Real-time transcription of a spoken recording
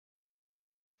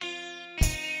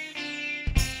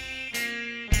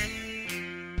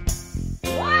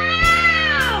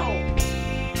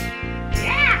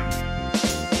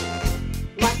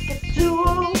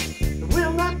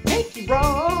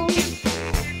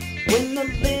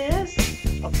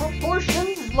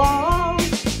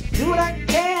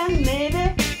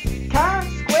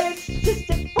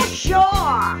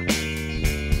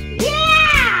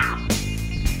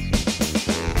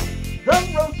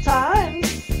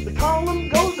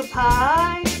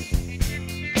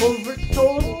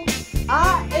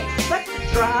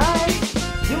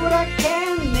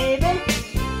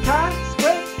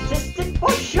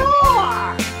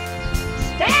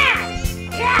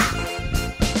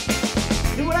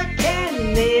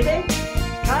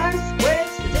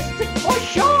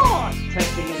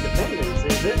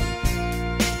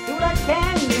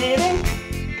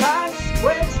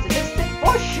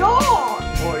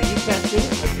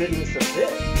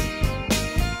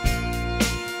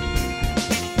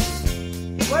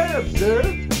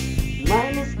observed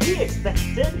minus the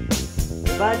expected,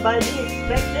 divide by the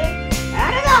expected,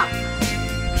 add it up!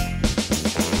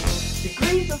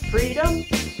 Degrees of freedom,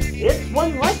 it's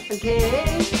one less than K.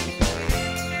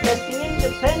 Testing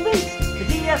independence, the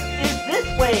DF is this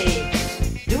way.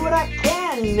 Do what I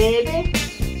can, maybe.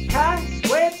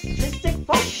 Chi-squared statistic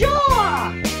for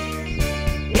sure!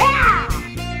 Yeah!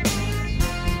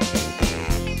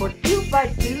 For 2 by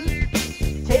 2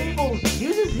 tables,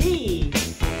 use a Z.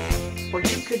 Or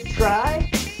you could try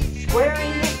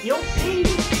squaring it, you'll see.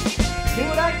 Do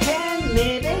what I can,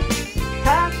 maybe.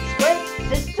 Chi-squared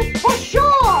statistic for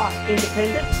sure!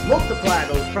 Independent, multiply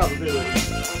those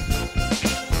probabilities.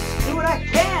 Do what I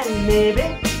can, maybe.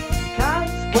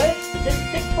 Chi-squared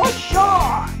statistic for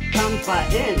sure! Comes by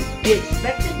n, the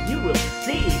expected you will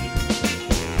see.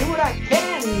 Do what I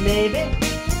can, maybe.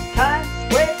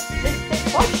 Chi-squared statistic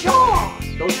for sure!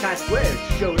 Those chi-squares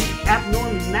show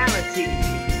abnormality.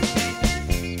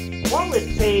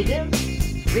 Qualitative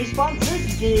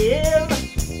responses give.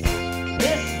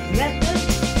 This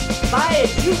method, by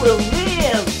it you will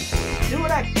live. Do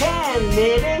what I can,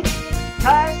 maybe.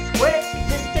 Chi-squared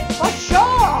statistic for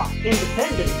sure!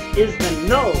 Independence is the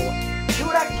null. Do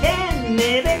what I can,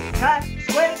 maybe.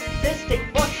 Chi-squared statistic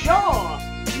for sure!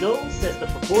 Null says the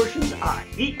proportions are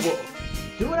equal.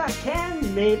 Do what I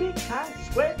can, maybe.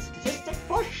 Chi-squared statistic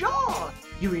for sure!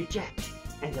 You reject,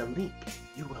 and a leak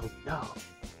you will know.